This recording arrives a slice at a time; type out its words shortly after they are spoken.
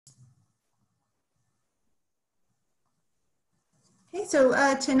Okay, so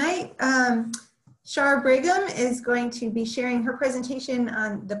tonight, Shar Brigham is going to be sharing her presentation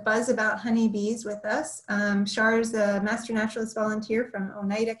on the buzz about honeybees with us. Shar is a Master Naturalist volunteer from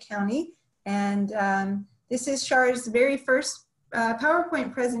Oneida County, and this is Shar's very first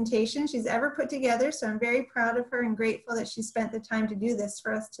PowerPoint presentation she's ever put together, so I'm very proud of her and grateful that she spent the time to do this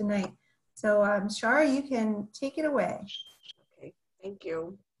for us tonight. So Shar, you can take it away. Okay, thank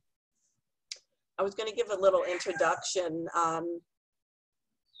you. I was going to give a little introduction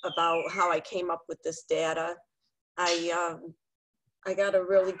about how I came up with this data. I got a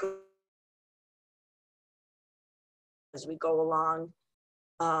really good as we go along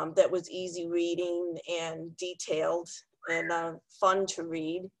that was easy reading and detailed and fun to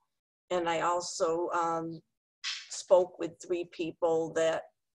read. And I also spoke with 3 people that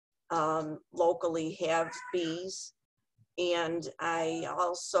locally have bees. And I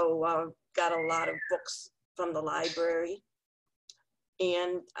also got a lot of books from the library,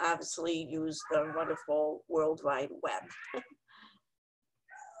 and obviously use the wonderful World Wide Web.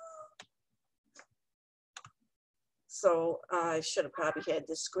 So I should have probably had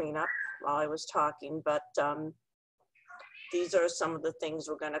this screen up while I was talking, but these are some of the things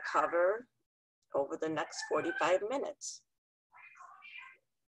we're going to cover over the next 45 minutes.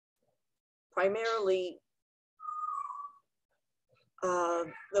 Primarily,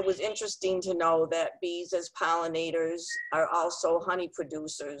 it was interesting to know that bees as pollinators are also honey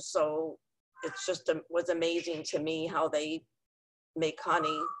producers. So it's just was amazing to me how they make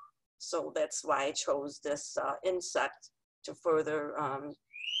honey. So that's why I chose this insect to further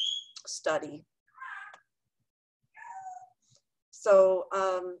study. So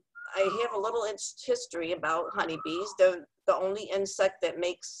I have a little history about honeybees. They're the only insect that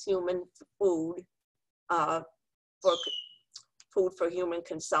makes human food for human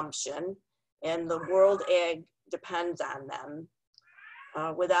consumption, and the world ag depends on them.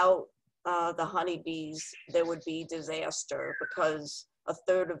 Without the honeybees, there would be disaster because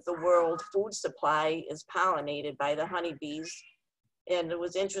 1/3 of the world food supply is pollinated by the honeybees. And it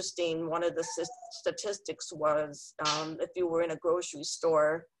was interesting, one of the statistics was if you were in a grocery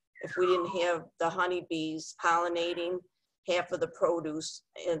store, if we didn't have the honeybees pollinating, half of the produce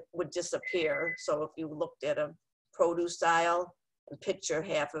would disappear. So if you looked at a produce aisle and picture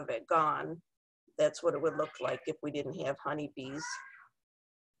half of it gone, that's what it would look like if we didn't have honeybees.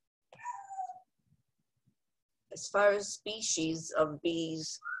 As far as species of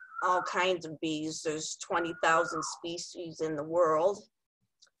bees, all kinds of bees, there's 20,000 species in the world.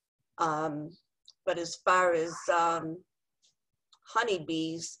 But as far as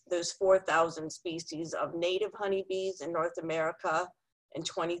honeybees, there's 4,000 species of native honeybees in North America and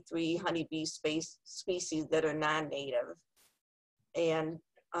 23 honeybee species that are non-native. And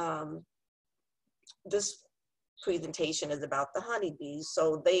this presentation is about the honeybees.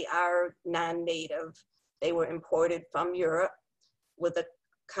 So they are non-native. They were imported from Europe with the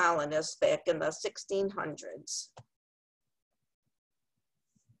colonists back in the 1600s.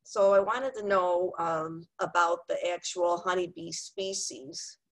 So I wanted to know about the actual honeybee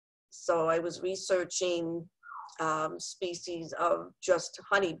species. So I was researching species of just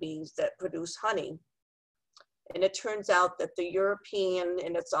honeybees that produce honey. And it turns out that the European,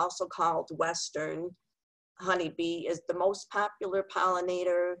 and it's also called Western honeybee, is the most popular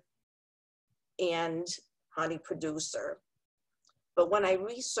pollinator and honey producer. But when I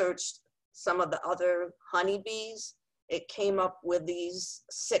researched some of the other honeybees, it came up with these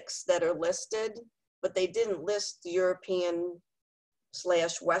 6 that are listed, but they didn't list the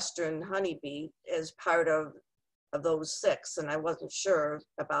European/Western honeybee as part of those 6, and I wasn't sure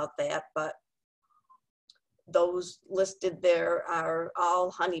about that, but those listed there are all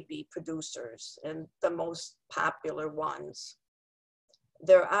honeybee producers and the most popular ones.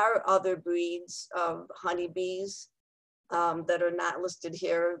 There are other breeds of honeybees that are not listed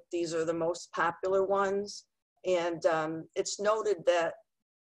here. These are the most popular ones. And it's noted that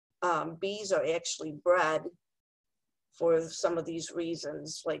bees are actually bred for some of these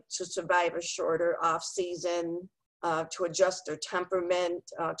reasons, like to survive a shorter off season, to adjust their temperament,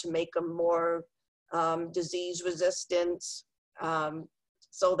 to make them more disease resistant.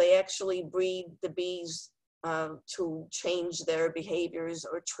 So they actually breed the bees to change their behaviors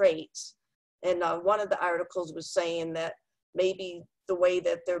or traits. And one of the articles was saying that maybe the way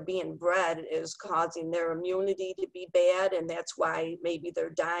that they're being bred is causing their immunity to be bad, and that's why maybe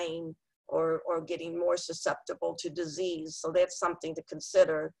they're dying or getting more susceptible to disease. So that's something to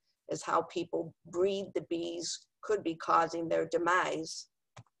consider, is how people breed the bees could be causing their demise.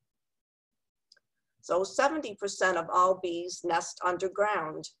 So 70% of all bees nest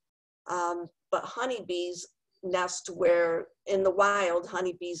underground, but honeybees nest where, in the wild,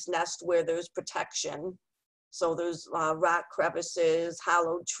 honeybees nest where there's protection. So there's rock crevices,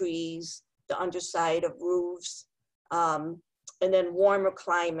 hollow trees, the underside of roofs. And then warmer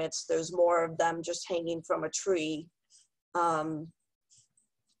climates, there's more of them just hanging from a tree,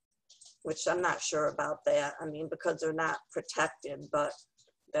 which I'm not sure about that. I mean, because they're not protected, but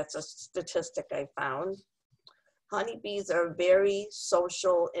that's a statistic I found. Honeybees are very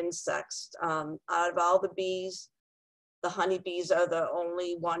social insects. Out of all the bees, the honeybees are the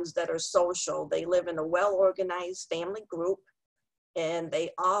only ones that are social. They live in a well-organized family group, and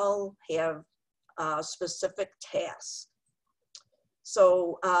they all have specific tasks.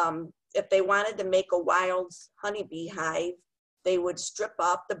 So if they wanted to make a wild honeybee hive, they would strip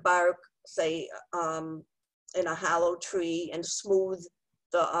off the bark, say in a hollow tree, and smooth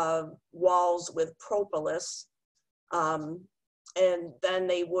the walls with propolis. And then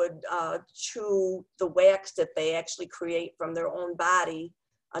they would chew the wax that they actually create from their own body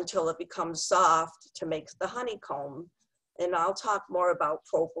until it becomes soft to make the honeycomb. And I'll talk more about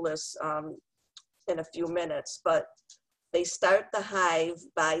propolis in a few minutes, but they start the hive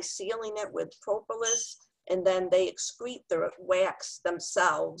by sealing it with propolis, and then they excrete the wax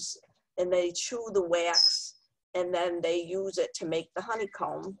themselves, and they chew the wax, and then they use it to make the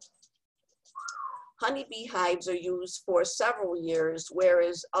honeycomb. Honeybee hives are used for several years,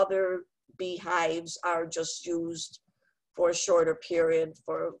 whereas other beehives are just used for a shorter period,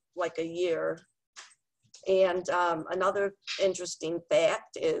 for like a year. And another interesting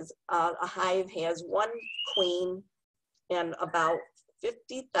fact is a hive has one queen and about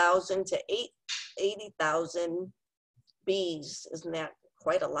 50,000 to 80,000 bees. Isn't that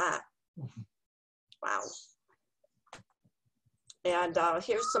quite a lot? Wow. And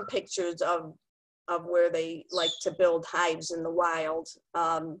here's some pictures of where they like to build hives in the wild,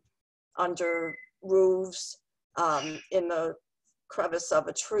 under roofs, in the crevice of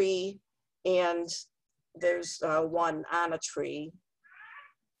a tree, and there's one on a tree.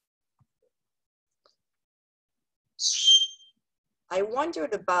 I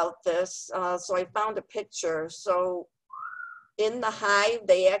wondered about this, so I found a picture. So in the hive,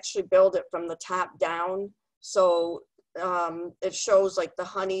 they actually build it from the top down. So it shows like the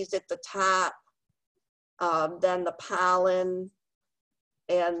honey's at the top, then the pollen,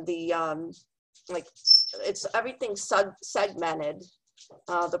 and the, like, it's everything segmented,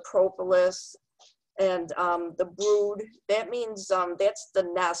 the propolis, and the brood. That means that's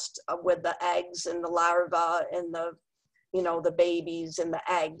the nest with the eggs and the larvae and the, you know, the babies and the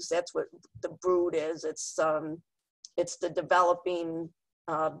eggs. That's what the brood is. It's the developing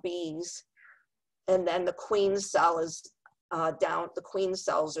bees. And then the queen cell is down, the queen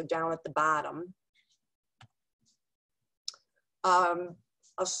cells are down at the bottom.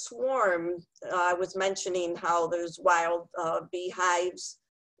 A swarm, I was mentioning how there's wild beehives.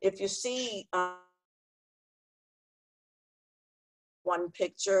 If you see one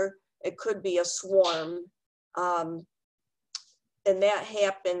picture, it could be a swarm. And that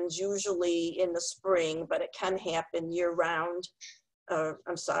happens usually in the spring, but it can happen year round.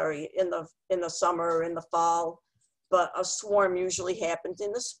 I'm sorry, in the summer or in the fall. But a swarm usually happens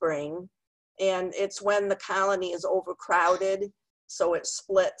in the spring. And it's when the colony is overcrowded, so it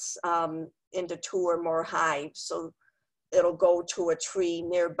splits into two or more hives. So it'll go to a tree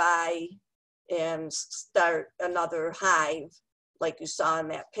nearby and start another hive, like you saw in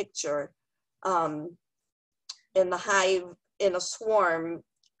that picture. And the hive in a swarm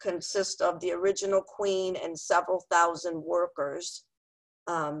consists of the original queen and several thousand workers.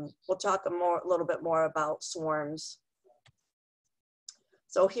 We'll talk a little bit more about swarms.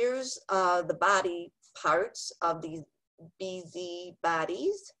 So here's the body parts of the BZ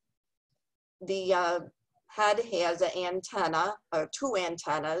bodies. The head has an antenna, or two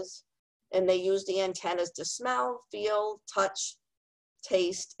antennas, and they use the antennas to smell, feel, touch,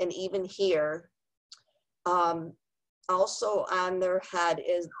 taste, and even hear. Also on their head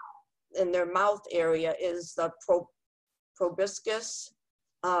is, in their mouth area, is the proboscis.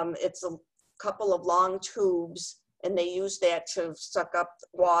 It's a couple of long tubes, and they use that to suck up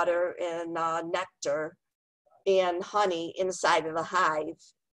water and nectar and honey inside of the hive.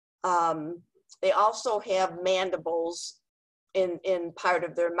 They also have mandibles in part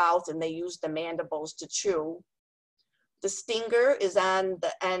of their mouth, and they use the mandibles to chew. The stinger is on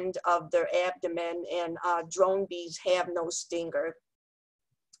the end of their abdomen, and drone bees have no stinger.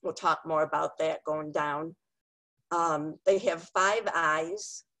 We'll talk more about that going down. They have 5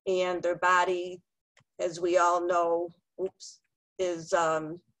 eyes, and their body, as we all know, is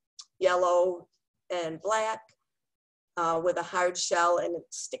yellow and black with a hard shell and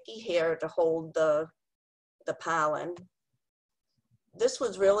sticky hair to hold the the pollen. This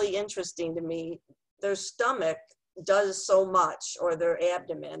was really interesting to me. Their stomach does so much, or their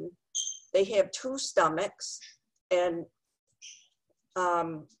abdomen. They have two stomachs, and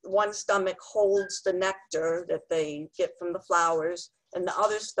one stomach holds the nectar that they get from the flowers, and the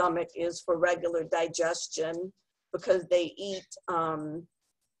other stomach is for regular digestion, because they eat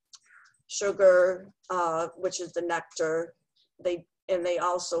sugar, which is the nectar. They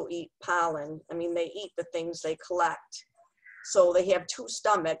also eat pollen. I mean, they eat the things they collect. So they have two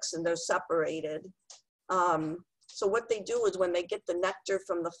stomachs and they're separated. So what they do is when they get the nectar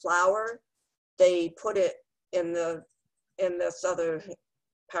from the flower, they put it in this other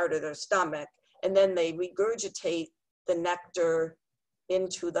part of their stomach, and then they regurgitate the nectar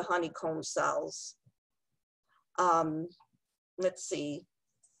into the honeycomb cells. Let's see.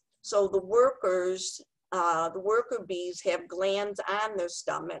 So the worker bees have glands on their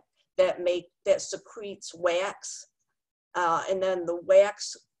stomach that secretes wax, and then the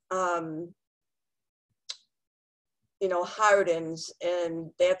wax hardens, and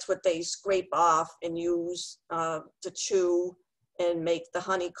that's what they scrape off and use to chew and make the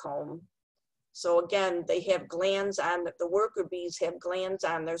honeycomb. So again, they have glands on, the worker bees have glands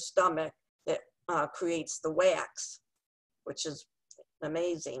on their stomach that creates the wax, which is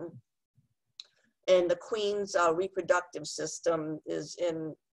amazing. And the queen's reproductive system is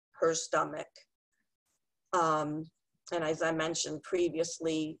in her stomach. And as I mentioned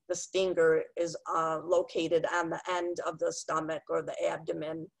previously, the stinger is located on the end of the stomach or the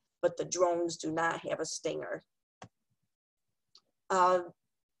abdomen, but the drones do not have a stinger.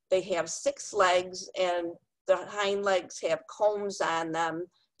 They have 6 legs, and the hind legs have combs on them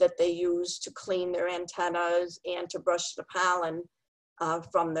that they use to clean their antennas and to brush the pollen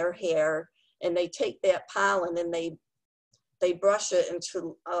from their hair. And they take that pollen and they brush it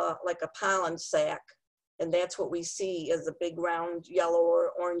into like a pollen sac. And that's what we see as a big round yellow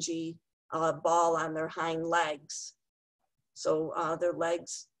or orangey ball on their hind legs. So their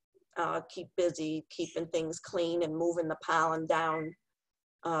legs keep busy, keeping things clean and moving the pollen down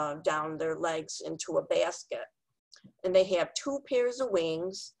their legs into a basket. And they have 2 pairs of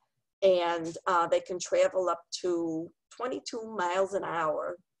wings, and they can travel up to 22 miles an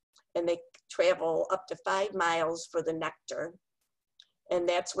hour, and they travel up to 5 miles for the nectar. And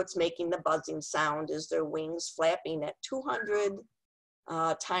that's what's making the buzzing sound, is their wings flapping at 200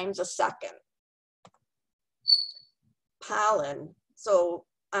 times a second. Pollen. So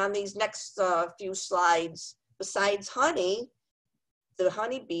on these next few slides, besides honey, the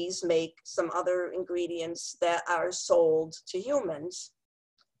honeybees make some other ingredients that are sold to humans.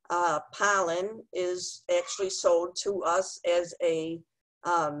 Pollen is actually sold to us as a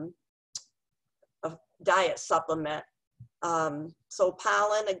diet supplement. So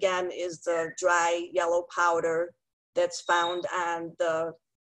pollen, again, is the dry yellow powder that's found on the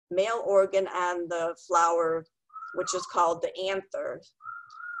male organ on the flower, which is called the anther.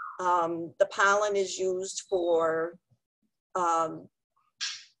 The pollen is used for,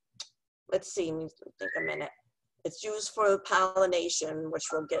 let's see, let me think a minute. It's used for pollination, which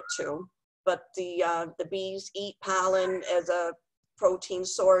we'll get to, but the bees eat pollen as a protein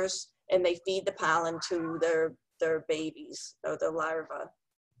source, and they feed the pollen to their babies or their larvae.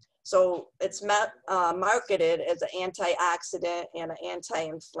 So it's marketed as an antioxidant and an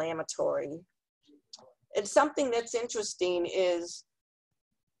anti-inflammatory. And something that's interesting is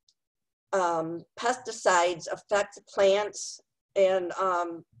pesticides affect plants, and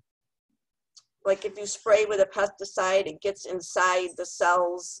like if you spray with a pesticide, it gets inside the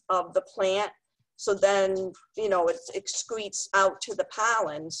cells of the plant. So then, it excretes out to the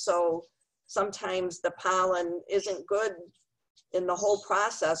pollen. So sometimes the pollen isn't good in the whole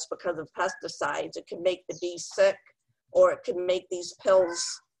process because of pesticides. It can make the bees sick, or it can make these pills,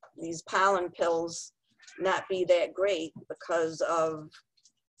 these pollen pills, not be that great because of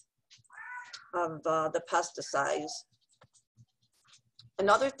the pesticides.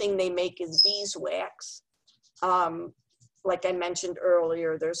 Another thing they make is beeswax. Like I mentioned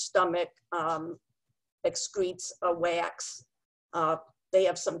earlier, their stomach excretes a wax. They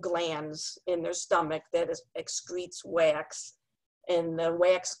have some glands in their stomach that excretes wax, and the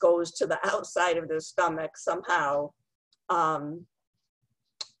wax goes to the outside of their stomach somehow. And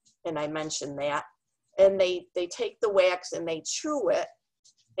I mentioned that. And they take the wax and they chew it,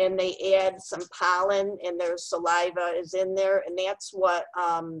 and they add some pollen, and their saliva is in there, and that's what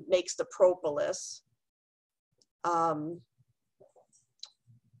makes the propolis.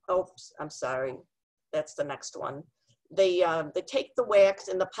 Oops, I'm sorry. That's the next one. They take the wax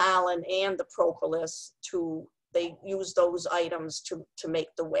and the pollen and the propolis they use those items to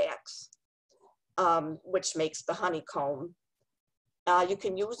make the wax. which makes the honeycomb. You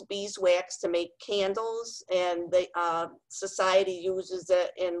can use beeswax to make candles, and the society uses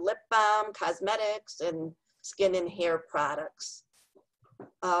it in lip balm, cosmetics, and skin and hair products.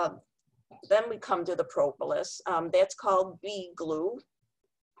 Then we come to the propolis. That's called bee glue.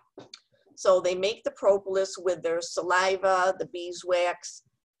 So they make the propolis with their saliva, the beeswax,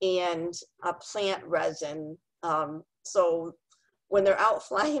 and a plant resin. So when they're out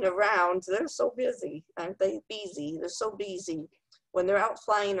flying around, they're so busy, aren't they? Busy, they're so busy. When they're out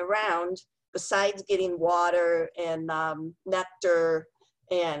flying around, besides getting water and nectar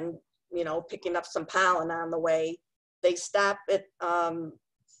and, you know, picking up some pollen on the way, they stop at,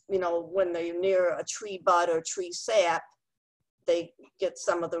 you know, when they're near a tree bud or tree sap, they get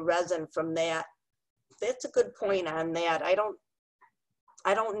some of the resin from that. That's a good point on that. I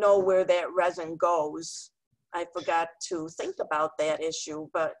don't know where that resin goes. I forgot to think about that issue,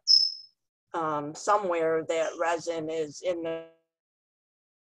 but somewhere that resin is in the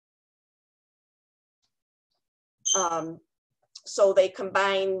so they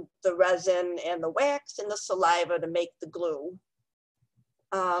combine the resin and the wax and the saliva to make the glue.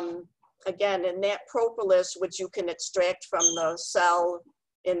 Again, in that propolis, which you can extract from the cell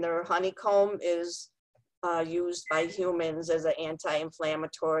in their honeycomb, is used by humans as an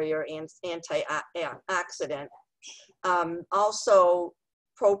anti-inflammatory or antioxidant. Also,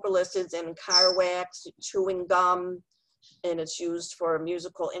 propolis is in car wax, chewing gum, and it's used for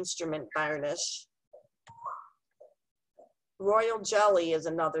musical instrument varnish. Royal jelly is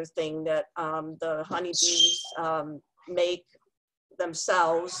another thing that the honeybees make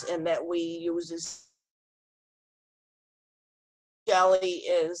themselves and that we use as jelly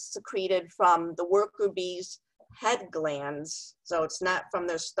is secreted from the worker bees' head glands. So it's not from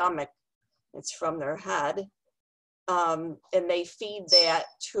their stomach, it's from their head. And they feed that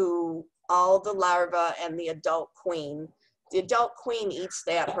to all the larvae and the adult queen. The adult queen eats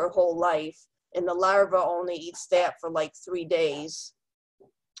that her whole life, and the larva only eats that for like 3 days.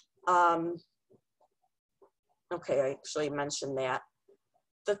 Okay, I actually mentioned that.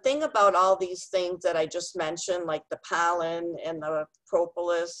 The thing about all these things that I just mentioned, like the pollen and the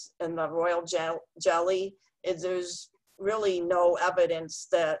propolis and the royal jelly, is there's really no evidence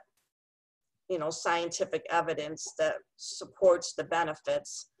that, you know, scientific evidence that supports the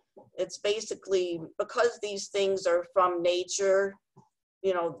benefits. It's basically because these things are from nature,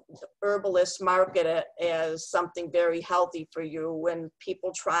 you know, herbalists market it as something very healthy for you when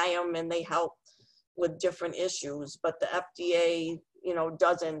people try them and they help with different issues, but the FDA, you know,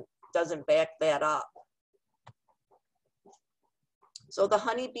 doesn't back that up. So the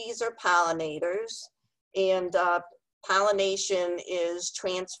honeybees are pollinators, and pollination is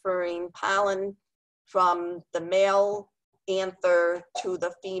transferring pollen from the male anther to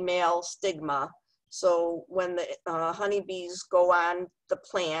the female stigma. So when the honeybees go on the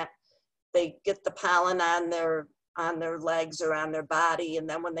plant, they get the pollen on their legs or on their body, and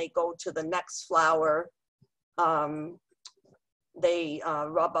then when they go to the next flower, they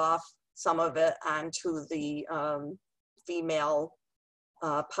rub off some of it onto the female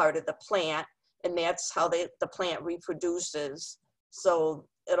part of the plant, and that's how the plant reproduces. So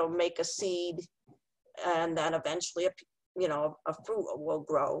it'll make a seed, and then eventually, a fruit will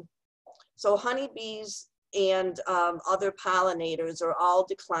grow. So honeybees and other pollinators are all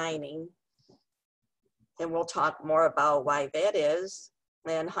declining, and we'll talk more about why that is.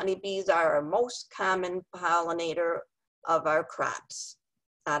 And honeybees are our most common pollinator of our crops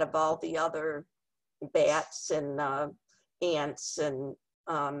out of all the other bats and ants and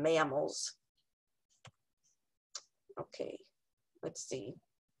mammals. Okay, let's see.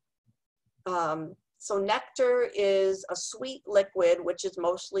 So nectar is a sweet liquid, which is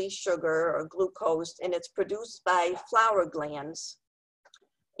mostly sugar or glucose, and it's produced by flower glands.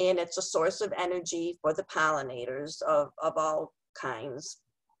 And it's a source of energy for the pollinators of all kinds,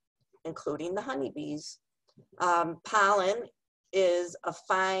 including the honeybees. Pollen is a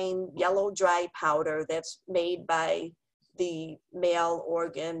fine yellow dry powder that's made by the male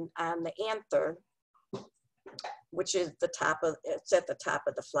organ on the anther, which is it's at the top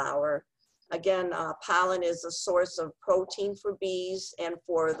of the flower. Again, pollen is a source of protein for bees and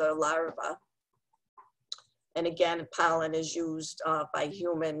for the larva. And again, pollen is used by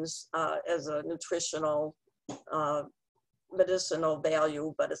humans as a nutritional, medicinal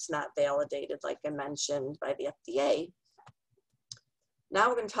value, but it's not validated, like I mentioned, by the FDA. Now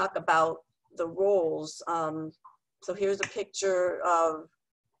we're going to talk about the roles. So here's a picture of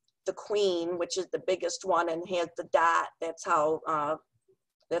the queen, which is the biggest one and has the dot. That's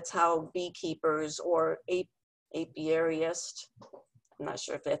how beekeepers or apiarists, I'm not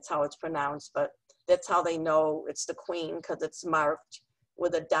sure if that's how it's pronounced, but That's how they know it's the queen, because it's marked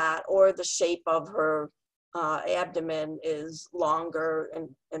with a dot, or the shape of her abdomen is longer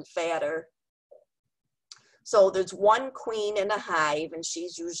and fatter. So there's one queen in a hive, and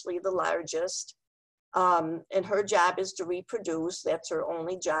she's usually the largest. And her job is to reproduce. That's her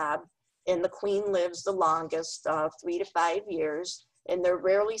only job. And the queen lives the longest, 3 to 5 years. And they're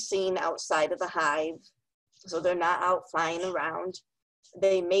rarely seen outside of the hive. So they're not out flying around.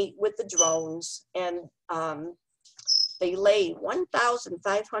 They mate with the drones, and they lay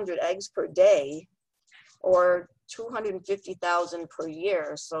 1,500 eggs per day, or 250,000 per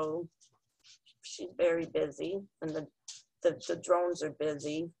year. So she's very busy, and the drones are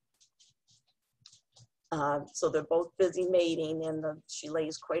busy. So they're both busy mating, and she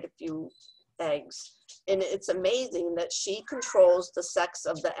lays quite a few eggs. And it's amazing that she controls the sex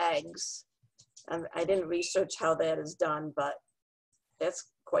of the eggs. I didn't research how that is done, but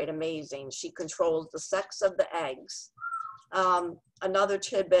that's quite amazing. She controls the sex of the eggs. Another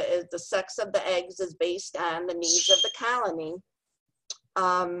tidbit is the sex of the eggs is based on the needs of the colony.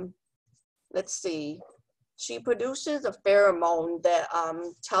 Let's see. She produces a pheromone that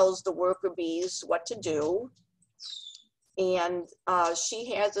tells the worker bees what to do. And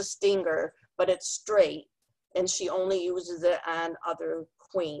she has a stinger, but it's straight, and she only uses it on other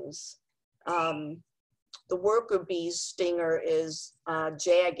queens. The worker bee's stinger is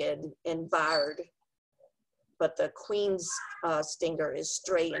jagged and barred, but the queen's stinger is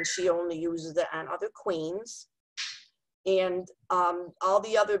straight, and she only uses it on other queens. And all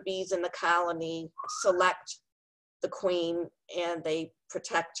the other bees in the colony select the queen, and they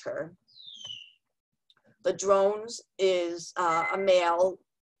protect her. The drones is a male,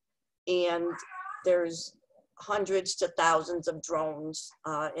 and there's hundreds to thousands of drones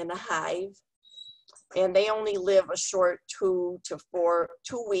in a hive. And they only live a short 2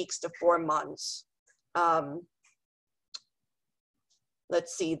 weeks to 4 months.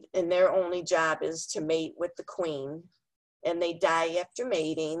 Let's see, and their only job is to mate with the queen. And they die after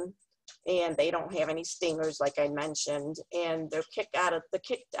mating, and they don't have any stingers, like I mentioned. And they're kicked out of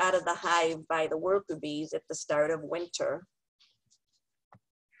the hive by the worker bees at the start of winter.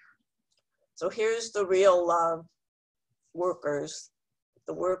 So here's the real workers.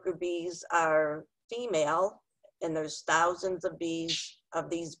 The worker bees are female, and there's thousands of these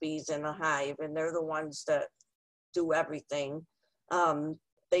bees in a hive, and they're the ones that do everything.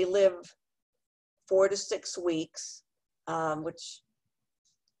 They live 4 to 6 weeks, which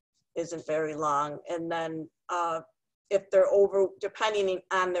isn't very long. And then if they're depending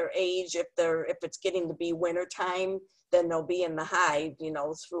on their age, if it's getting to be winter time, then they'll be in the hive,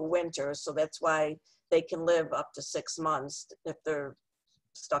 through winter. So that's why they can live up to 6 months if they're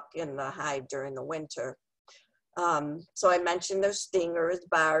stuck in the hive during the winter. So I mentioned their stinger is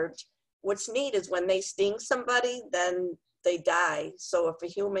barbed. What's neat is when they sting somebody, then they die. So if a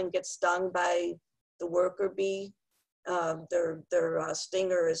human gets stung by the worker bee, their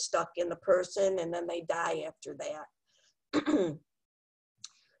stinger is stuck in the person, and then they die after that.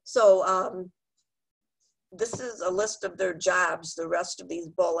 So this is a list of their jobs, the rest of these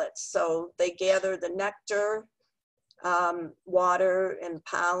bullets. So they gather the nectar, water and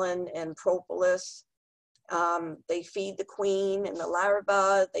pollen and propolis. They feed the queen and the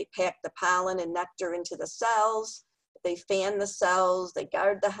larva. They pack the pollen and nectar into the cells. They fan the cells. They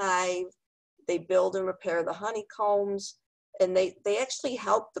guard the hive. They build and repair the honeycombs. And they actually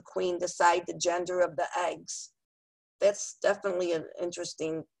help the queen decide the gender of the eggs. That's definitely an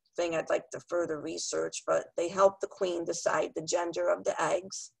interesting thing I'd like to further research, but they help the queen decide the gender of the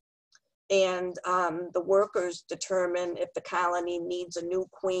eggs. And the workers determine if the colony needs a new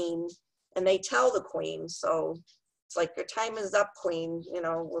queen, and they tell the queen. So it's like, your time is up, queen,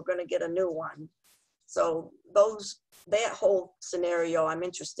 we're gonna get a new one. So that whole scenario, I'm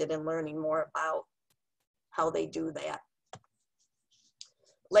interested in learning more about how they do that.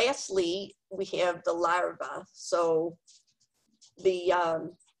 Lastly, we have the larva. So the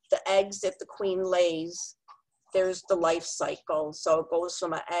eggs that the queen lays, there's the life cycle. So it goes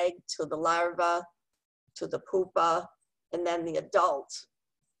from an egg to the larva, to the pupa, and then the adult.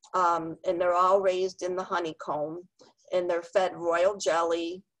 And they're all raised in the honeycomb, and they're fed royal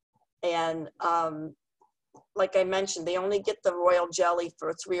jelly. And like I mentioned, they only get the royal jelly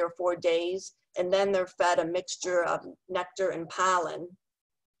for 3 or 4 days, and then they're fed a mixture of nectar and pollen.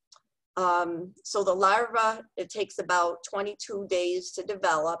 So the larva, it takes about 22 days to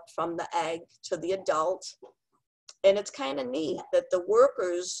develop from the egg to the adult. And it's kind of neat that the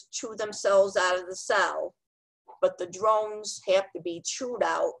workers chew themselves out of the cell, but the drones have to be chewed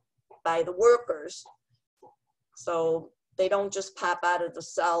out by the workers. So they don't just pop out of the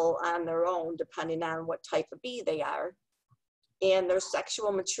cell on their own, depending on what type of bee they are. And their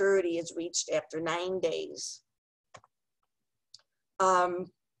sexual maturity is reached after 9 days.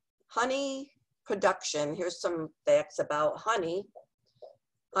 Honey production, here's some facts about honey.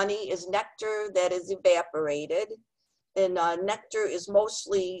 Honey is nectar that is evaporated, and nectar is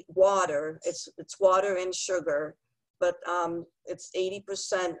mostly water. It's water and sugar, but it's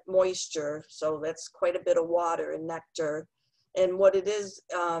 80% moisture, so that's quite a bit of water in nectar. And what it is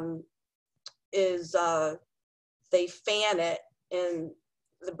they fan it, and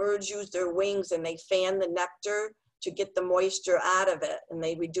the birds use their wings and they fan the nectar to get the moisture out of it, and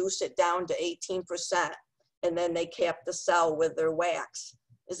they reduce it down to 18%, and then they cap the cell with their wax.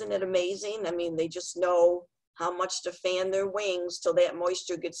 Isn't it amazing? I mean, they just know how much to fan their wings till that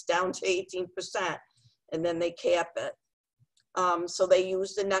moisture gets down to 18%, and then they cap it. So they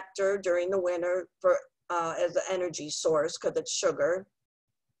use the nectar during the winter for as an energy source because it's sugar.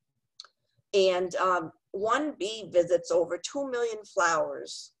 And one bee visits over 2 million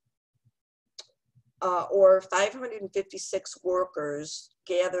flowers, or 556 workers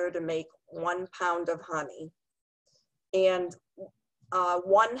gather to make 1 pound of honey. And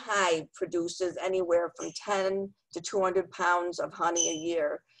one hive produces anywhere from 10 to 200 pounds of honey a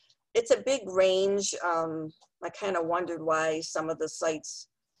year. It's a big range. I kind of wondered why some of the sites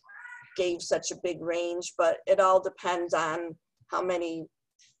gave such a big range, but it all depends on how many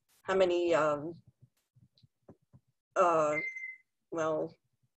well,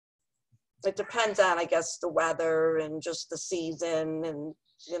 it depends on, I guess, the weather and just the season, and,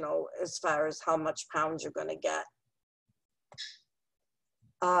 you know, as far as how much pounds you're going to get.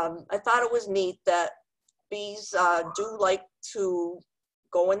 I thought it was neat that bees do like to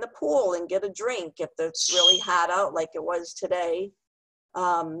go in the pool and get a drink if it's really hot out like it was today.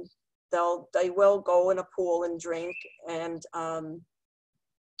 They will go in a pool and drink, and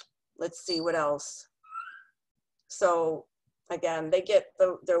let's see what else. So again, they get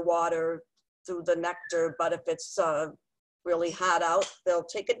their water through the nectar, but if it's really hot out, they'll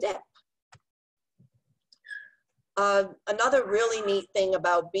take a dip. Another really neat thing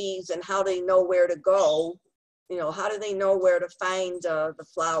about bees and how they know where to go, you know, how do they know where to find the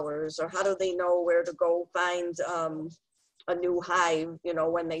flowers, or how do they know where to go find a new hive, you know,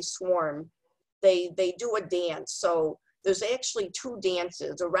 when they swarm? They do a dance. So there's actually 2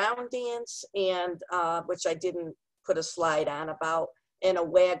 dances, a round dance, and which I didn't put a slide on about, and a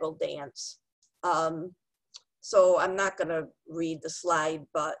waggle dance. So I'm not gonna read the slide,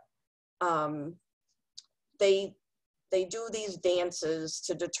 but they do these dances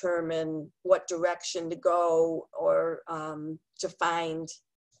to determine what direction to go, or to find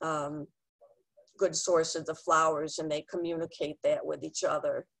good sources of flowers, and they communicate that with each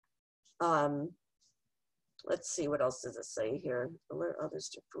other. Let's see, what else does it say here? Alert others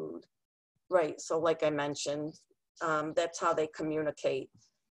to food. Right, so like I mentioned, that's how they communicate.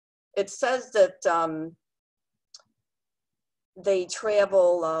 It says that they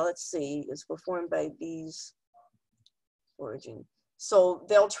travel, let's see, is performed by bees foraging. So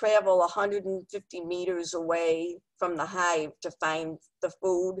they'll travel 150 meters away from the hive to find the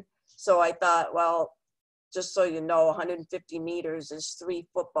food. So I thought, well, just so you know, 150 meters is 3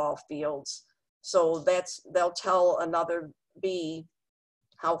 football fields. So they'll tell another bee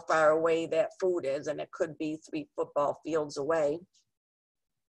how far away that food is, and it could be 3 football fields away.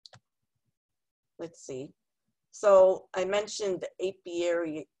 Let's see. So I mentioned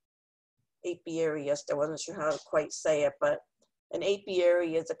apiary, apiarist. I wasn't sure how to quite say it, but an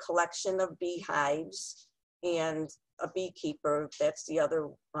apiary is a collection of beehives, and a beekeeper, that's the other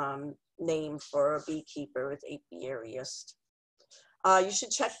name for a beekeeper, is apiarist. You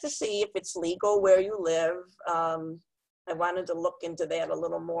should check to see if it's legal where you live. I wanted to look into that a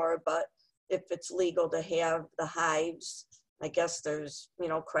little more, but if it's legal to have the hives, I guess there's, you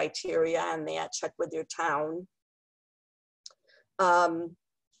know, criteria on that. Check with your town.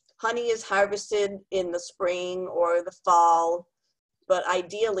 Honey is harvested in the spring or the fall, but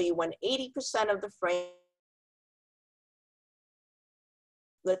ideally when 80% of the frame,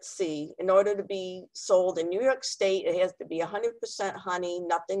 let's see, in order to be sold in New York State, it has to be 100% honey,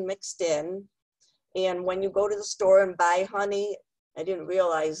 nothing mixed in. And when you go to the store and buy honey, I didn't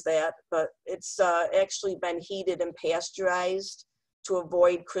realize that, but it's actually been heated and pasteurized to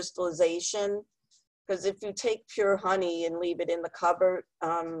avoid crystallization. Because if you take pure honey and leave it in the cupboard,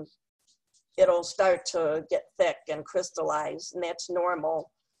 it'll start to get thick and crystallize, and that's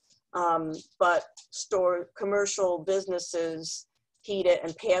normal. But commercial businesses heat it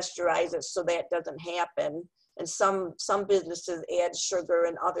and pasteurize it so that doesn't happen. And some businesses add sugar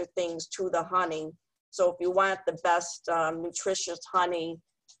and other things to the honey So if you want the best nutritious honey,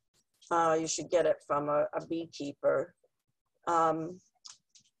 you should get it from a beekeeper.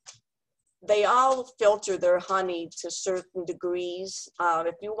 They all filter their honey to certain degrees.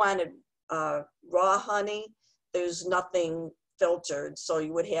 If you wanted raw honey, there's nothing filtered. So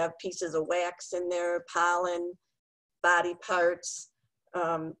you would have pieces of wax in there, pollen, body parts,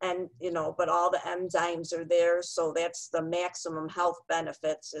 and but all the enzymes are there. So that's the maximum health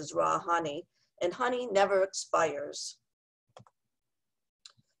benefits is raw honey. And honey never expires.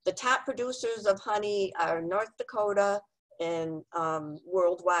 The top producers of honey are North Dakota, and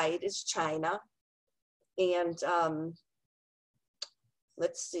worldwide is China. And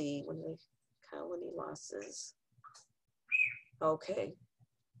let's see, when the colony losses. Okay.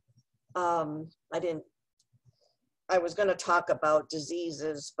 I was going to talk about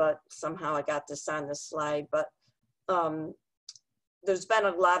diseases, but somehow I got this on the slide. But there's been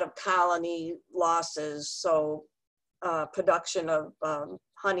a lot of colony losses, so production of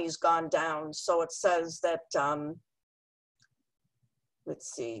honey's gone down. So it says that,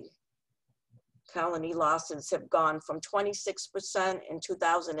 let's see, colony losses have gone from 26% in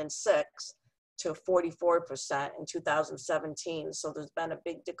 2006 to 44% in 2017. So there's been a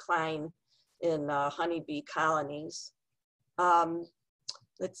big decline in honeybee colonies.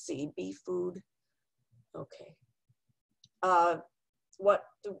 Let's see, bee food. Okay. What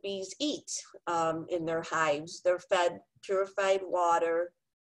do bees eat in their hives? They're fed purified water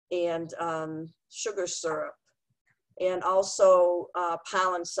and sugar syrup, and also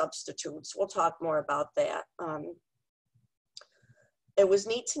pollen substitutes. We'll talk more about that. It was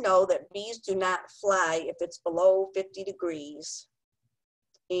neat to know that bees do not fly if it's below 50 degrees.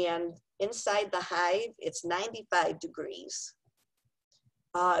 And inside the hive, it's 95 degrees.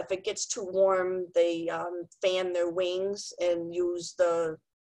 If it gets too warm, they fan their wings and use the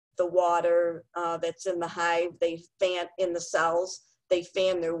water that's in the hive. They fan in the cells. They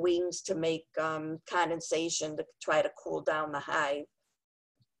fan their wings to make condensation to try to cool down the hive.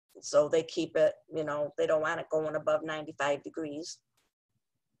 So they keep it, they don't want it going above 95 degrees.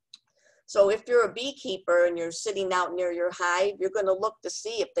 So if you're a beekeeper and you're sitting out near your hive, you're going to look to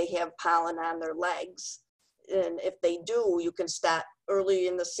see if they have pollen on their legs. And if they do, you can stop early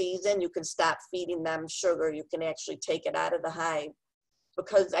in the season, you can stop feeding them sugar. You can actually take it out of the hive.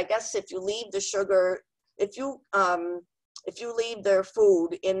 Because I guess if you leave the sugar, if you leave their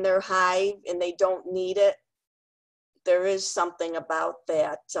food in their hive and they don't need it, there is something about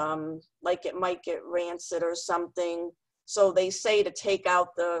that, like it might get rancid or something. So they say to take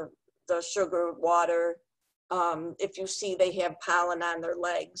out the sugar water. If you see they have pollen on their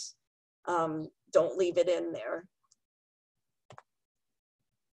legs, don't leave it in there.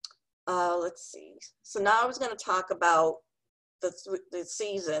 Let's see. So now I was going to talk about the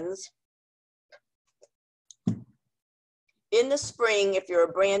seasons. In the spring, if you're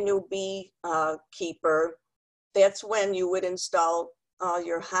a brand new bee keeper, that's when you would install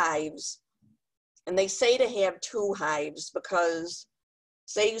your hives. And they say to have 2 hives because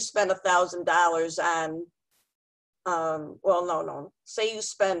say you spend $1,000 on, well, no. Say you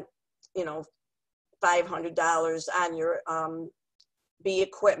spent, $500 on your bee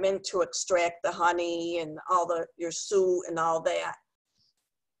equipment to extract the honey and your soot and all that.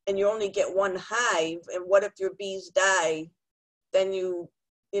 And you only get 1 hive. And what if your bees die? Then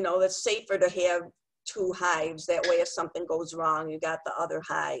it's safer to have 2 hives. That way, if something goes wrong, you got the other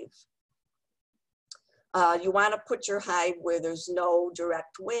hive. You want to put your hive where there's no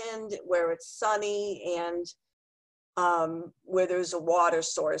direct wind, where it's sunny, and where there's a water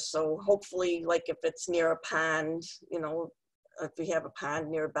source. So hopefully, like if it's near a pond, if you have a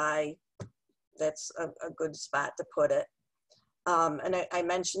pond nearby, that's a good spot to put it. And I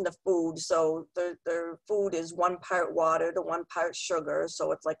mentioned the food. So their food is 1 part water to 1 part sugar.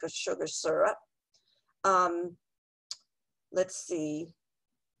 So it's like a sugar syrup. Let's see.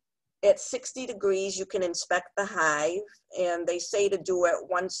 At 60 degrees, you can inspect the hive, and they say to do it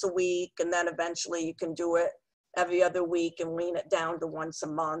once a week, and then eventually you can do it every other week and wean it down to once a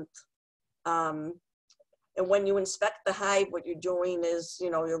month. And when you inspect the hive, what you're doing is,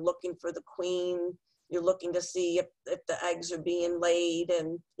 you're looking for the queen. You're looking to see if the eggs are being laid,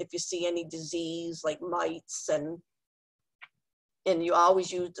 and if you see any disease like mites, and you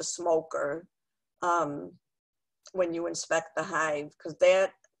always use the smoker when you inspect the hive, because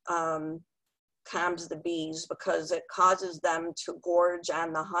that calms the bees, because it causes them to gorge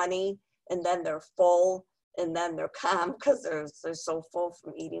on the honey, and then they're full, and then they're calm because they're so full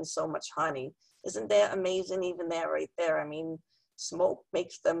from eating so much honey. Isn't that amazing? Even that right there. I mean, smoke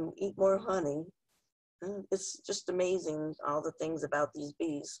makes them eat more honey. It's just amazing, all the things about these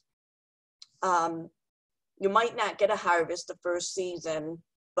bees. You might not get a harvest the first season,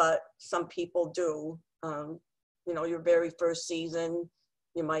 but some people do. You know, your very first season,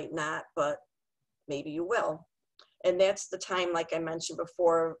 you might not, but maybe you will. And that's the time, like I mentioned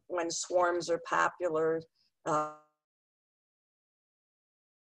before, when swarms are popular,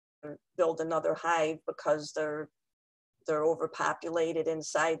 build another hive because they're overpopulated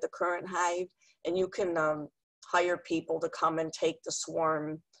inside the current hive. And you can hire people to come and take the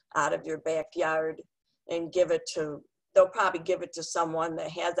swarm out of your backyard and give it to, they'll probably give it to someone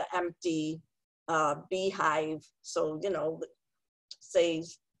that has an empty beehive. So, you know, say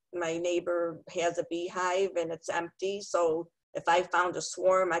my neighbor has a beehive and it's empty. So if I found a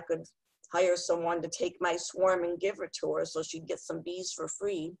swarm, I could hire someone to take my swarm and give it to her so she'd get some bees for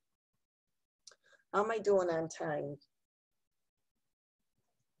free. How am I doing on time?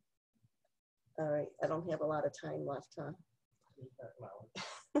 All right, I don't have a lot of time left, huh?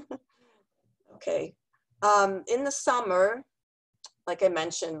 Okay. In the summer, like I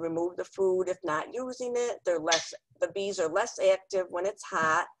mentioned, remove the food if not using it. The bees are less active when it's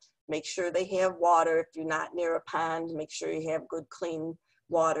hot. Make sure they have water. If you're not near a pond, make sure you have good clean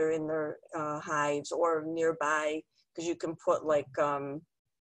water in their hives or nearby, because you can put like a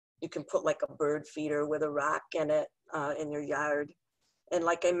bird feeder with a rock in it in your yard. And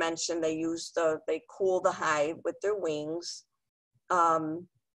like I mentioned, they cool the hive with their wings.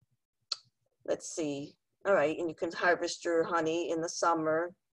 Let's see. All right, and you can harvest your honey in the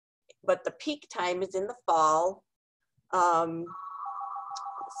summer, but the peak time is in the fall. The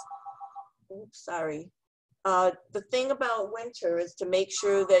thing about winter is to make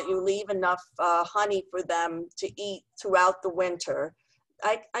sure that you leave enough honey for them to eat throughout the winter.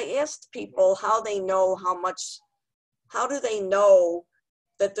 I asked people how they know how do they know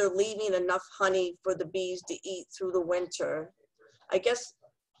that they're leaving enough honey for the bees to eat through the winter. I guess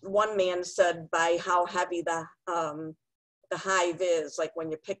one man said by how heavy the hive is, like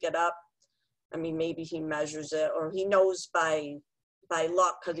when you pick it up. I mean, maybe he measures it, or he knows by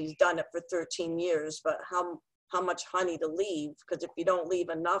luck because he's done it for 13 years, but how much honey to leave, because if you don't leave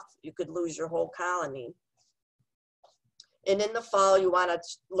enough, you could lose your whole colony. And in the fall, you want to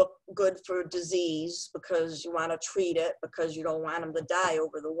look good for disease because you want to treat it because you don't want them to die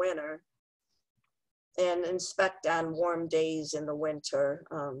over the winter. And inspect on warm days in the winter,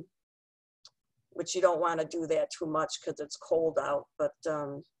 which you don't want to do that too much because it's cold out, but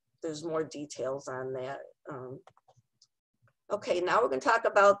there's more details on that. Okay, now we're going to talk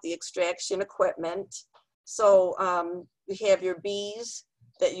about the extraction equipment. So you have your bees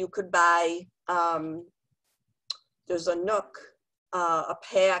that you could buy. There's a nook, a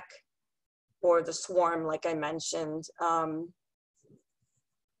pack, or the swarm, like I mentioned.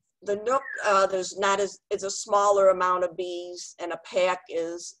 The nook, it's a smaller amount of bees, and a pack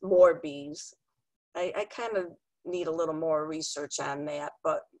is more bees. I kind of need a little more research on that,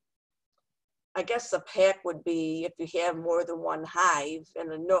 but I guess a pack would be if you have more than one hive,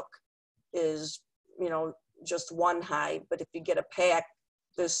 and a nook is, you know, just one hive. But if you get a pack,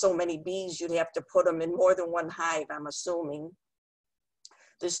 there's so many bees, you'd have to put them in more than one hive, I'm assuming.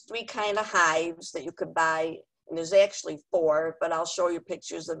 There's 3 kinds of hives that you could buy, and there's actually 4, but I'll show you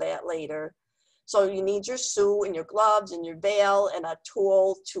pictures of that later. So you need your sue and your gloves and your veil and a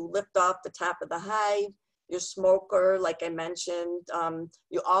tool to lift off the top of the hive. Your smoker, like I mentioned,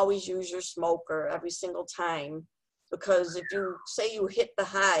 you always use your smoker every single time, because if you say you hit the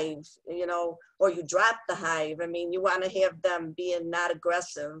hive, you know, or you drop the hive, I mean, you want to have them being not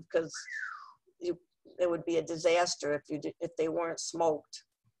aggressive, because it would be a disaster if they weren't smoked.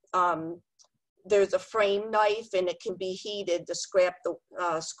 There's a frame knife, and it can be heated to scrape the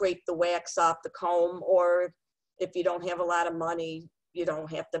wax off the comb, or if you don't have a lot of money, you don't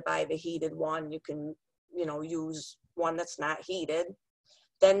have to buy the heated one. You can, you know, use one that's not heated.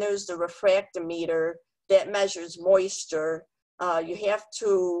 Then there's the refractometer that measures moisture. You have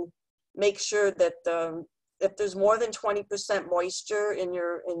to make sure that if there's more than 20% moisture in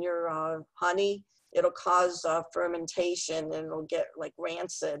your honey, it'll cause fermentation, and it'll get like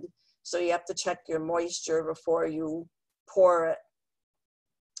rancid. So you have to check your moisture before you pour it.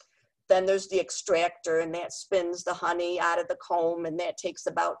 Then there's the extractor, and that spins the honey out of the comb, and that takes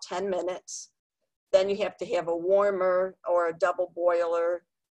about 10 minutes. Then you have to have a warmer or a double boiler.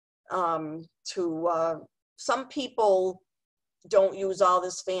 Some people don't use all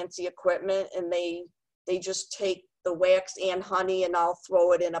this fancy equipment, and they just take the wax and honey and I'll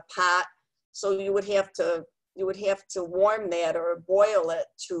throw it in a pot. So you would have to warm that or boil it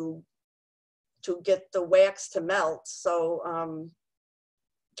to get the wax to melt. So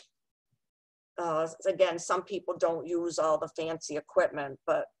again, some people don't use all the fancy equipment,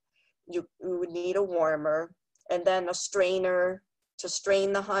 but you would need a warmer, and then a strainer to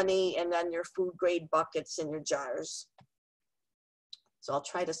strain the honey, and then your food grade buckets in your jars. So I'll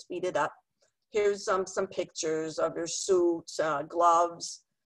try to speed it up. Here's some pictures of your suits, gloves.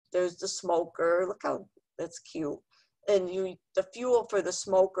 There's the smoker. Look how that's cute. And the fuel for the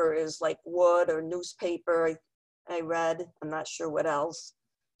smoker is like wood or newspaper. I read. I'm not sure what else.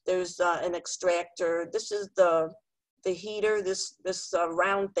 There's an extractor. This is the heater. This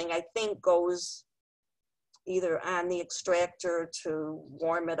round thing I think goes either on the extractor to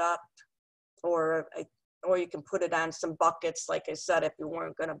warm it up, or you can put it on some buckets, like I said, if you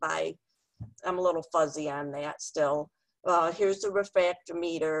weren't going to buy. I'm a little fuzzy on that still. Here's the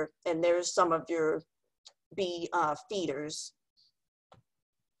refractometer, and there's some of your bee feeders.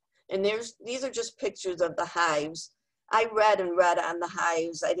 And these are just pictures of the hives. I read on the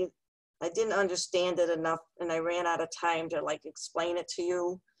hives. I didn't understand it enough, and I ran out of time to like explain it to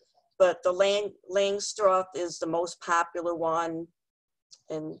you. But the Langstroth is the most popular one,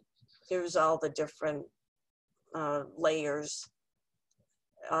 and here's all the different layers.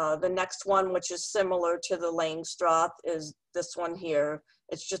 The next one, which is similar to the Langstroth, is this one here.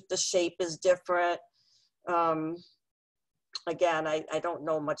 It's just the shape is different. Again, I don't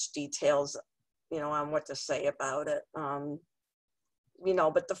know much details, on what to say about it.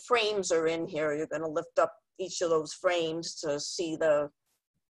 But the frames are in here. You're going to lift up each of those frames to see how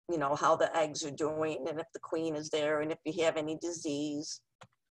the eggs are doing, and if the queen is there, and if you have any disease.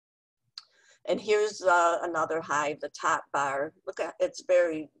 And here's another hive, the top bar. Look at it's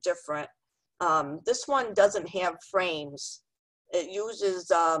very different. This one doesn't have frames. It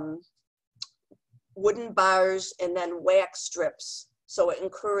uses wooden bars and then wax strips. So it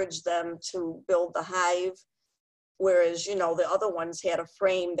encouraged them to build the hive. Whereas, the other ones had a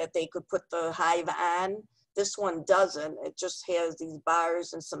frame that they could put the hive on. This one doesn't. It just has these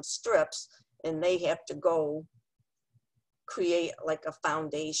bars and some strips, and they have to go create like a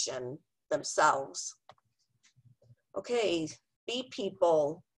foundation themselves. Okay, bee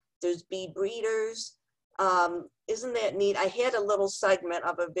people. There's bee breeders. Isn't that neat? I had a little segment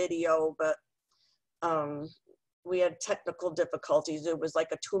of a video, but we had technical difficulties. It was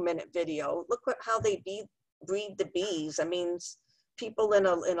like a 2-minute video. Look how they breed the bees. I mean, people in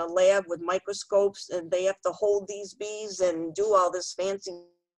a lab with microscopes, and they have to hold these bees and do all this fancy.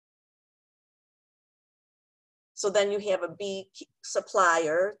 So then you have a bee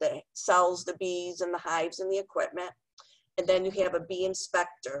supplier that sells the bees and the hives and the equipment. And then you have a bee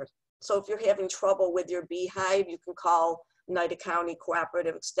inspector. So if you're having trouble with your beehive, you can call Oneida County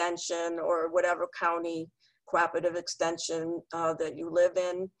Cooperative Extension or whatever county cooperative extension that you live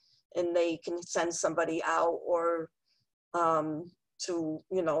in, and they can send somebody out or to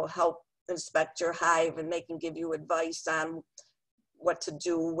help inspect your hive, and they can give you advice on what to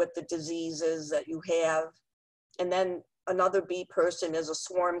do with the diseases that you have. And then another bee person is a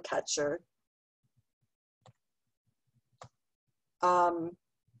swarm catcher.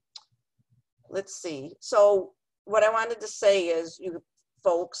 Let's see. So what I wanted to say is, you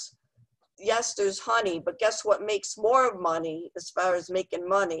folks, yes, there's honey, but guess what makes more money as far as making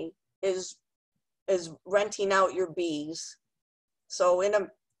money is renting out your bees. So in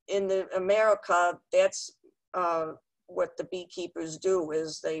America, that's what the beekeepers do,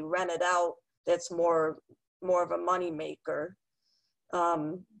 is they rent it out. That's more of a money maker.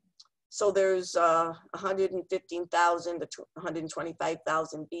 So there's 115,000 to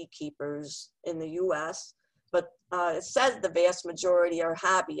 125,000 beekeepers in the US, but it says the vast majority are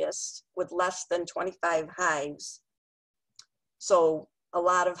hobbyists with less than 25 hives. So a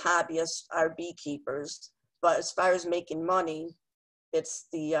lot of hobbyists are beekeepers, but as far as making money, it's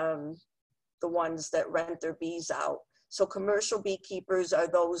the ones that rent their bees out. So commercial beekeepers are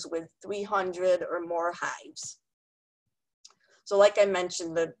those with 300 or more hives. So like I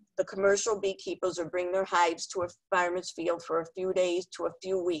mentioned, the commercial beekeepers will bring their hives to a farmer's field for a few days to a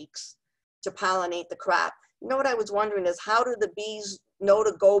few weeks to pollinate the crop. You know what I was wondering is, how do the bees know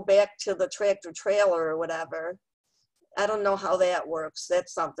to go back to the tractor trailer or whatever? I don't know how that works.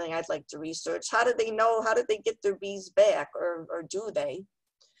 That's something I'd like to research. How do they know? How did they get their bees back, or do they?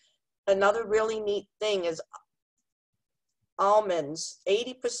 Another really neat thing is almonds.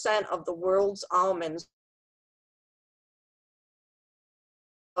 80% of the world's almonds,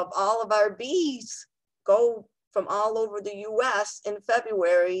 of all of our bees, go from all over the US in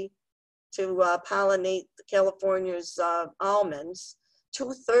February to pollinate California's almonds.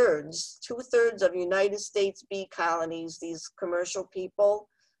 Two-thirds of United States bee colonies, these commercial people,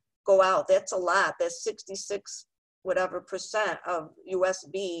 go out. That's a lot. That's 66 whatever percent of US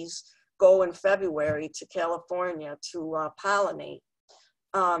bees go in February to California to pollinate.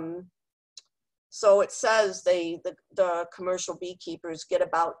 So it says the commercial beekeepers get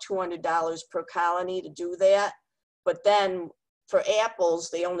about $200 per colony to do that. But then for apples,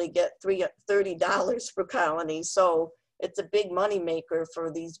 they only get $30 per colony. So it's a big money maker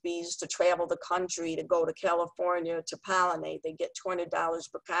for these bees to travel the country to go to California to pollinate. They get $200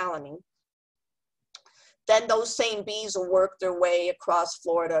 per colony. Then those same bees will work their way across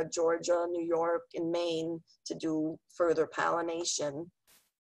Florida, Georgia, New York, and Maine to do further pollination.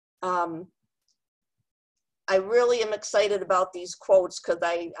 I really am excited about these quotes because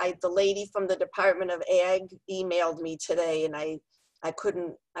the lady from the Department of Ag emailed me today, and I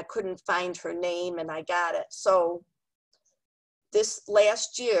couldn't find her name, and I got it. So this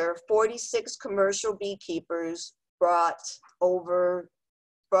last year, 46 commercial beekeepers brought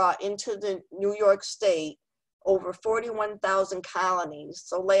into the New York State over 41,000 colonies.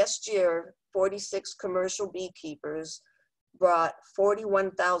 So last year, 46 commercial beekeepers brought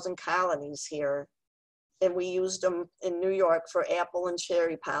 41,000 colonies here. And we used them in New York for apple and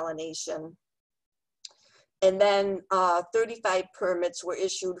cherry pollination. And then 35 permits were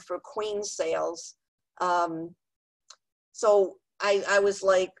issued for queen sales. So I was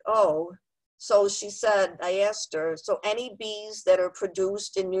like, oh, so she said, I asked her, so any bees that are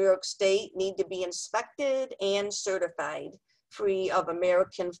produced in New York State need to be inspected and certified free of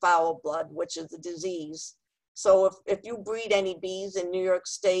American foul blood, which is a disease. So if you breed any bees in New York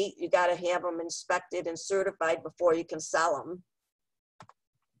State, you got to have them inspected and certified before you can sell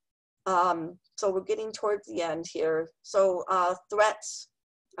them. So we're getting towards the end here. So threats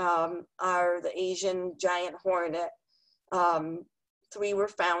are the Asian giant hornet. 3 were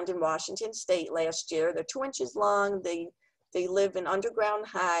found in Washington State last year. They're 2 inches long. They live in underground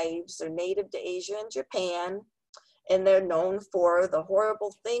hives. They're native to Asia and Japan. And they're known for, the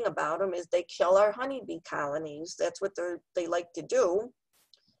horrible thing about them is they kill our honeybee colonies. That's what they like to do.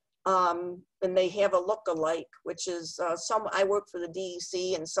 And they have a look-alike, which is I work for the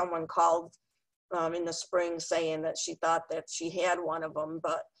DEC, and someone called in the spring saying that she thought that she had one of them,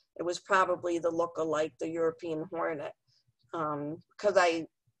 but it was probably the look-alike, the European hornet. Because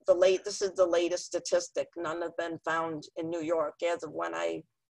this is the latest statistic. None have been found in New York as of when I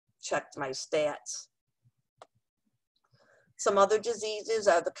checked my stats. Some other diseases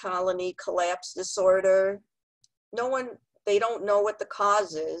are the colony collapse disorder. They don't know what the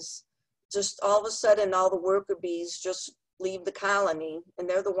cause is. Just all of a sudden, all the worker bees just leave the colony, and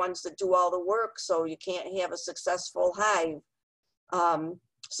they're the ones that do all the work, so you can't have a successful hive.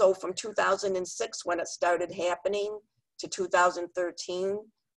 So from 2006, when it started happening, to 2013,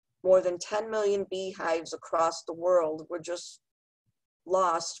 more than 10 million beehives across the world were just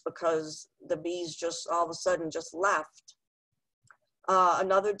lost because the bees just all of a sudden just left.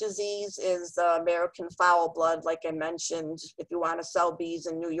 Another disease is American foul blood. Like I mentioned, if you want to sell bees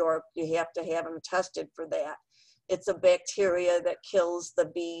in New York, you have to have them tested for that. It's a bacteria that kills the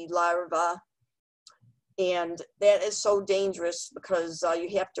bee larva. And that is so dangerous because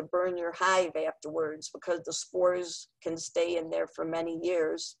you have to burn your hive afterwards because the spores can stay in there for many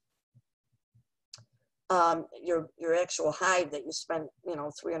years. Your actual hive that you spent,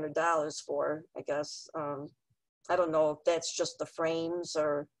 $300 for, I guess. I don't know if that's just the frames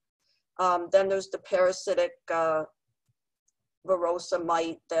or, then there's the parasitic varrosa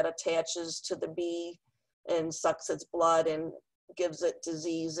mite that attaches to the bee and sucks its blood and gives it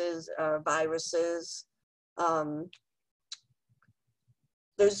diseases, viruses.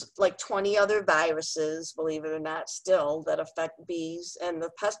 There's like 20 other viruses, believe it or not, still that affect bees, and the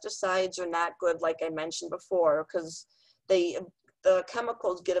pesticides are not good, like I mentioned before, because the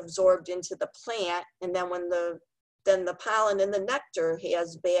chemicals get absorbed into the plant, and then when the pollen and the nectar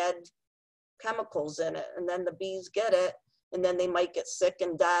has bad chemicals in it, and then the bees get it, and then they might get sick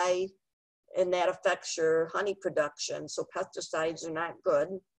and die, and that affects your honey production. So pesticides are not good.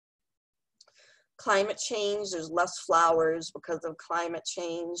 Climate change, there's less flowers because of climate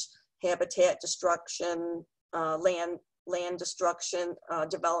change, habitat destruction, land destruction,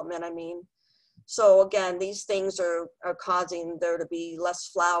 development, I mean. So again, these things are causing there to be less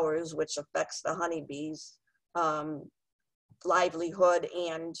flowers, which affects the honeybees' livelihood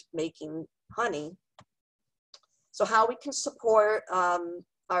and making honey. So how we can support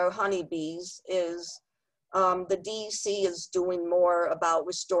our honeybees is the DEC is doing more about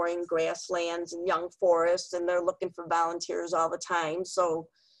restoring grasslands and young forests, and they're looking for volunteers all the time. So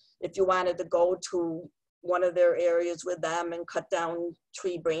if you wanted to go to one of their areas with them and cut down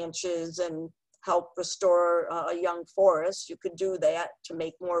tree branches and help restore a young forest, you could do that to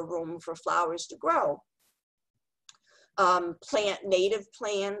make more room for flowers to grow. Plant native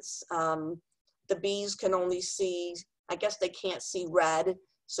plants. The bees can only see, I guess they can't see red,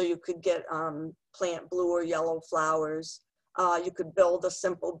 so you could get plant blue or yellow flowers. You could build a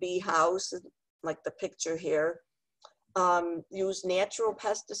simple bee house, like the picture here. Use natural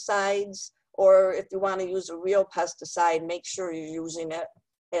pesticides, or if you want to use a real pesticide, make sure you're using it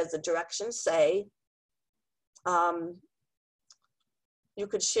as the directions say. You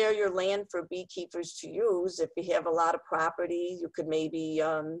could share your land for beekeepers to use. If you have a lot of property, you could maybe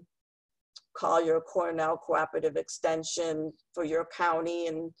call your Cornell Cooperative Extension for your county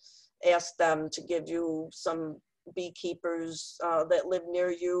and ask them to give you some beekeepers that live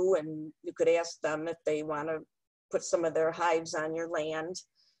near you, and you could ask them if they want to put some of their hives on your land.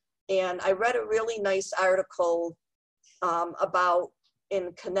 And I read a really nice article about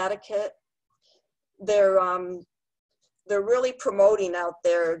in Connecticut. They're really promoting out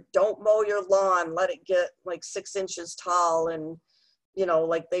there, don't mow your lawn, let it get like 6 inches tall. And, you know,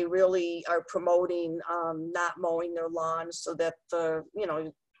 like they really are promoting not mowing their lawns so that the, you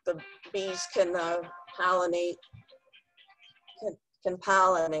know, the bees can pollinate, can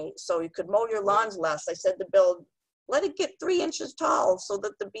pollinate. So you could mow your lawns less. I said to Bill, let it get 3 inches tall so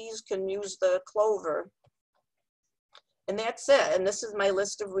that the bees can use the clover. And that's it. And this is my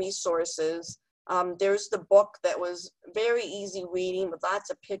list of resources. There's the book that was very easy reading with lots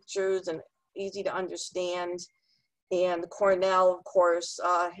of pictures and easy to understand. And Cornell, of course,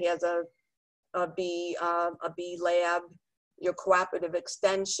 has a bee lab. Your cooperative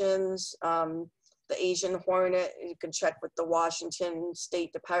extensions, the Asian hornet, you can check with the Washington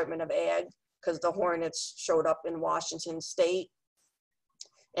State Department of Ag, because the hornets showed up in Washington State.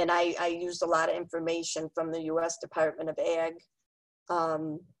 And I used a lot of information from the US Department of Ag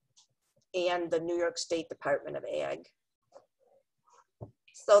and the New York State Department of Ag.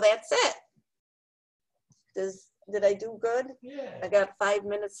 So that's it. Did I do good? Yeah. I got 5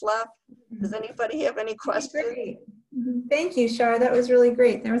 minutes left. Does anybody have any questions? Great. Thank you, Shar. That was really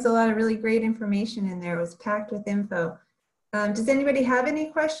great. There was a lot of really great information in there. It was packed with info. Does anybody have any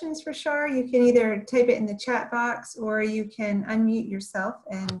questions for Shar? You can either type it in the chat box or you can unmute yourself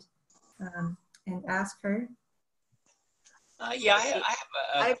and ask her. Yeah,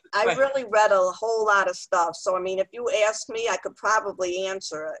 I really read a whole lot of stuff. So, I mean, if you ask me, I could probably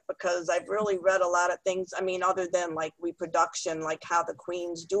answer it because I've really read a lot of things. I mean, other than like reproduction, like how the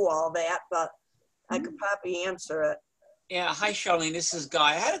queens do all that, but I could probably answer it. Yeah, hi Charlene, this is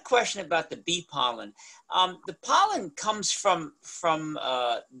Guy. I had a question about the bee pollen. The pollen comes from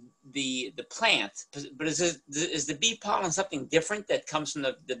the plant, but is the bee pollen something different that comes from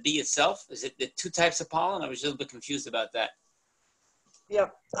the bee itself? Is it the 2 types of pollen? I was a little bit confused about that.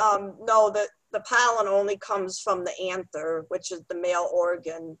 Yep. No, the pollen only comes from the anther, which is the male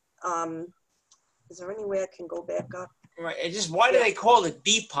organ. Is there any way I can go back up? Right. It just why do they call it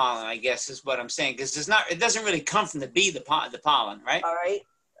bee pollen? I guess is what I'm saying, because it doesn't really come from the bee, the pollen, right? All right.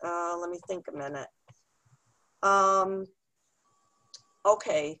 Let me think a minute.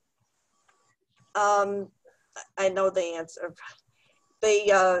 Okay. I know the answer.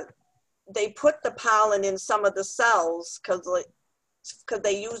 They put the pollen in some of the cells because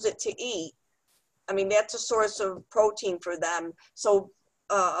they use it to eat. I mean, that's a source of protein for them. So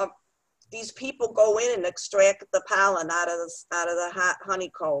these people go in and extract the pollen out of the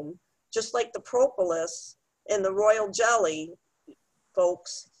honeycomb, just like the propolis in the royal jelly,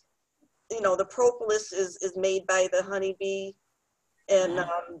 folks. You know, the propolis is made by the honeybee and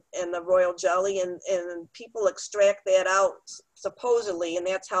the royal jelly, and people extract that out supposedly, and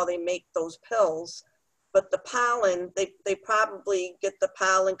that's how they make those pills. But the pollen, they probably get the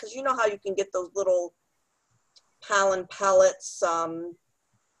pollen, because you know how you can get those little pollen pellets.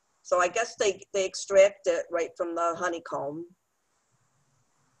 So I guess they extract it right from the honeycomb.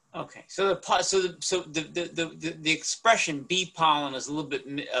 Okay, so the expression bee pollen is a little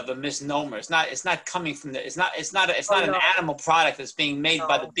bit of a misnomer. It's not coming from it's not an animal product that's being made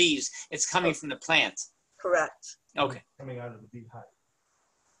by the bees. It's coming from the plant. Correct. Okay. Coming out of the bee hive.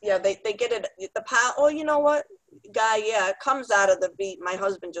 Yeah, they get it. The pollen. Oh, you know what, Guy? Yeah, it comes out of the bee. My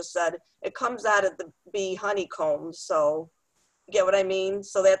husband just said it comes out of the bee honeycomb. So, you get what I mean?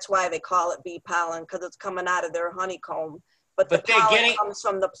 So that's why they call it bee pollen, because it's coming out of their honeycomb. But the pollen comes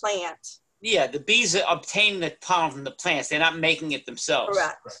from the plant. Yeah, the bees are obtaining the pollen from the plants. They're not making it themselves.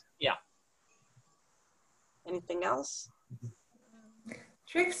 Correct. Yeah. Anything else?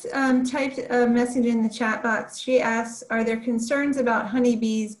 Trix typed a message in the chat box. She asks, are there concerns about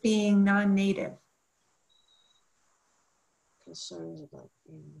honeybees being non-native? Concerns about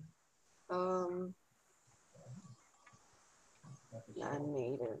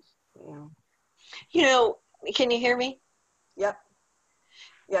non-native, yeah. You know, can you hear me? Yep.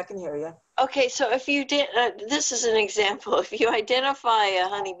 Yeah, I can hear you. Okay, so if you did, this is an example. If you identify a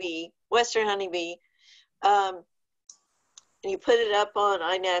honeybee, Western honeybee, and you put it up on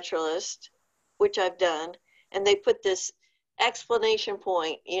iNaturalist, which I've done, and they put this explanation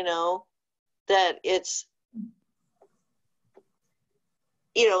point, you know, that it's,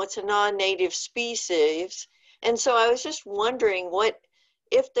 you know, it's a non-native species. And so I was just wondering what,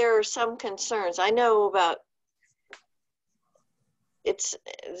 if there are some concerns. I know about,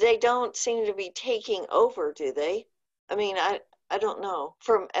 they don't seem to be taking over, do they? I mean, I don't know,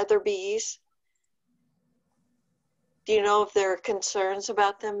 from other bees. Do you know if there are concerns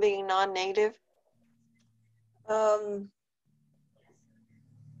about them being non-native? I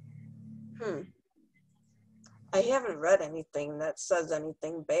haven't read anything that says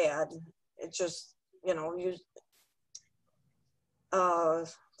anything bad. It just, you know,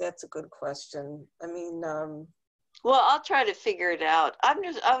 that's a good question. I mean, Well, I'll try to figure it out. I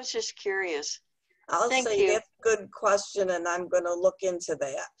was just curious. Thank say you. that's a good question, and I'm going to look into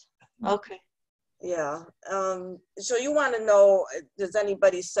that. Okay. Yeah. So you want to know, does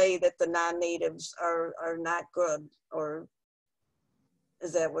anybody say that the non-natives are not good, or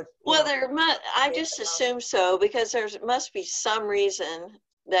is that what? Well, I just assume so, because there must be some reason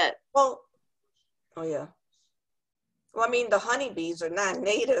that. Well, oh yeah. Well, I mean, the honeybees are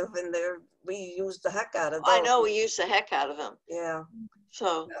non-native, and we use the heck out of those. I know we use the heck out of them. Yeah.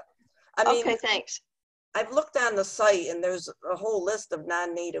 So. I mean, okay, thanks. I've looked on the site, and there's a whole list of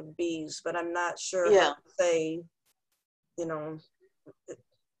non-native bees, but I'm not sure how to say, you know,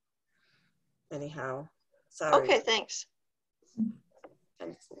 anyhow. Sorry. Okay, thanks.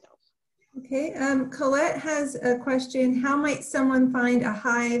 Okay, Colette has a question. How might someone find a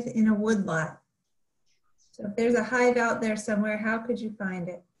hive in a woodlot? So if there's a hive out there somewhere, how could you find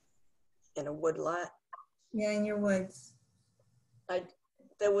it? In a woodlot? Yeah, in your woods.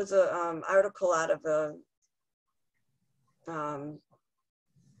 There was a article out of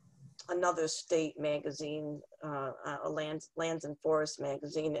another state magazine, a lands and forest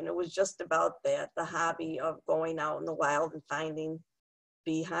magazine, and it was just about that, the hobby of going out in the wild and finding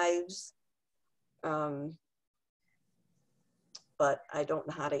beehives. But I don't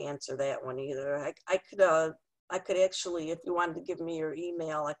know how to answer that one either. I could actually, if you wanted to give me your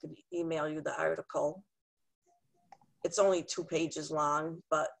email, I could email you the article. It's only 2 pages long,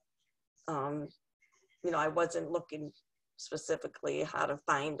 but you know, I wasn't looking specifically how to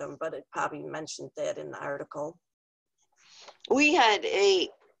find them, but it probably mentioned that in the article. We had a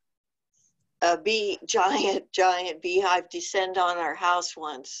giant beehive descend on our house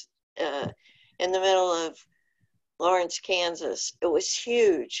once in the middle of Lawrence, Kansas. It was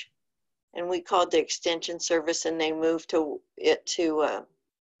huge, and we called the extension service, and they moved it to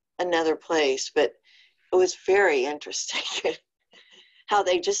another place. But it was very interesting how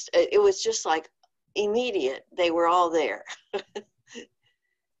they it was just like immediate. They were all there.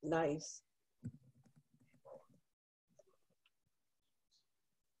 Nice.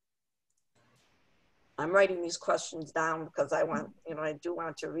 I'm writing these questions down because I want, you know, I do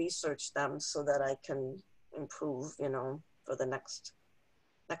want to research them so that I can improve, you know, for the next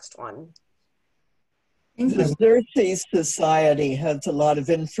one. The Xerces Society has a lot of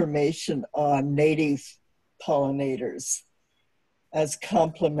information on native pollinators as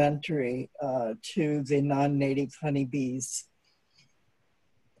complementary to the non-native honeybees.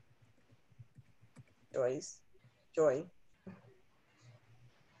 Joy.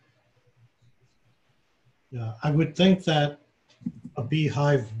 Yeah, I would think that a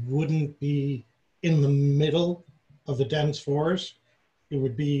beehive wouldn't be in the middle of a dense forest. It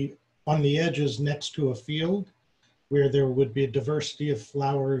would be on the edges next to a field where there would be a diversity of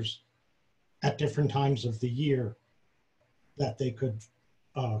flowers at different times of the year that they could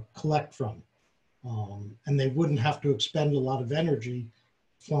collect from. And they wouldn't have to expend a lot of energy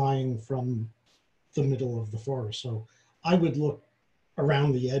flying from the middle of the forest. So I would look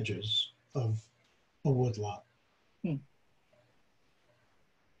around the edges of a woodlot. I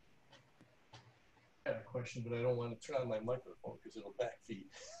had a question, but I don't want to turn on my microphone because it'll backfeed.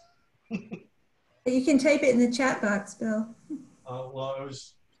 You can type it in the chat box, Bill. Well, I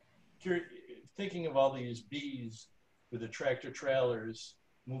was thinking of all these bees with the tractor trailers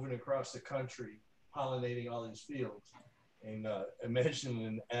moving across the country, pollinating all these fields, and imagining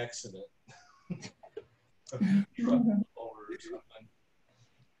an accident. A bee truck over or something.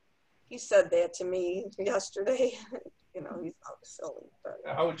 He said that to me yesterday. You know, he's not silly. But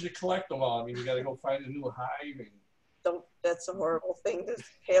how would you collect them all? I mean, you got to go find a new hive. And that's a horrible thing to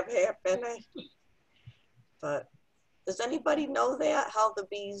have happen. But does anybody know that, how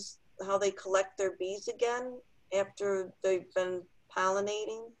they collect their bees again after they've been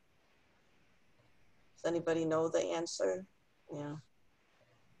pollinating? Does anybody know the answer? Yeah.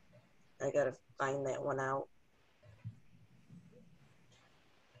 I gotta find that one out.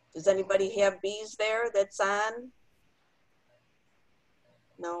 Does anybody have bees there that's on?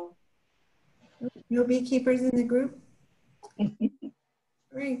 No? No beekeepers in the group? All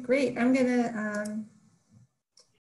right, great. I'm gonna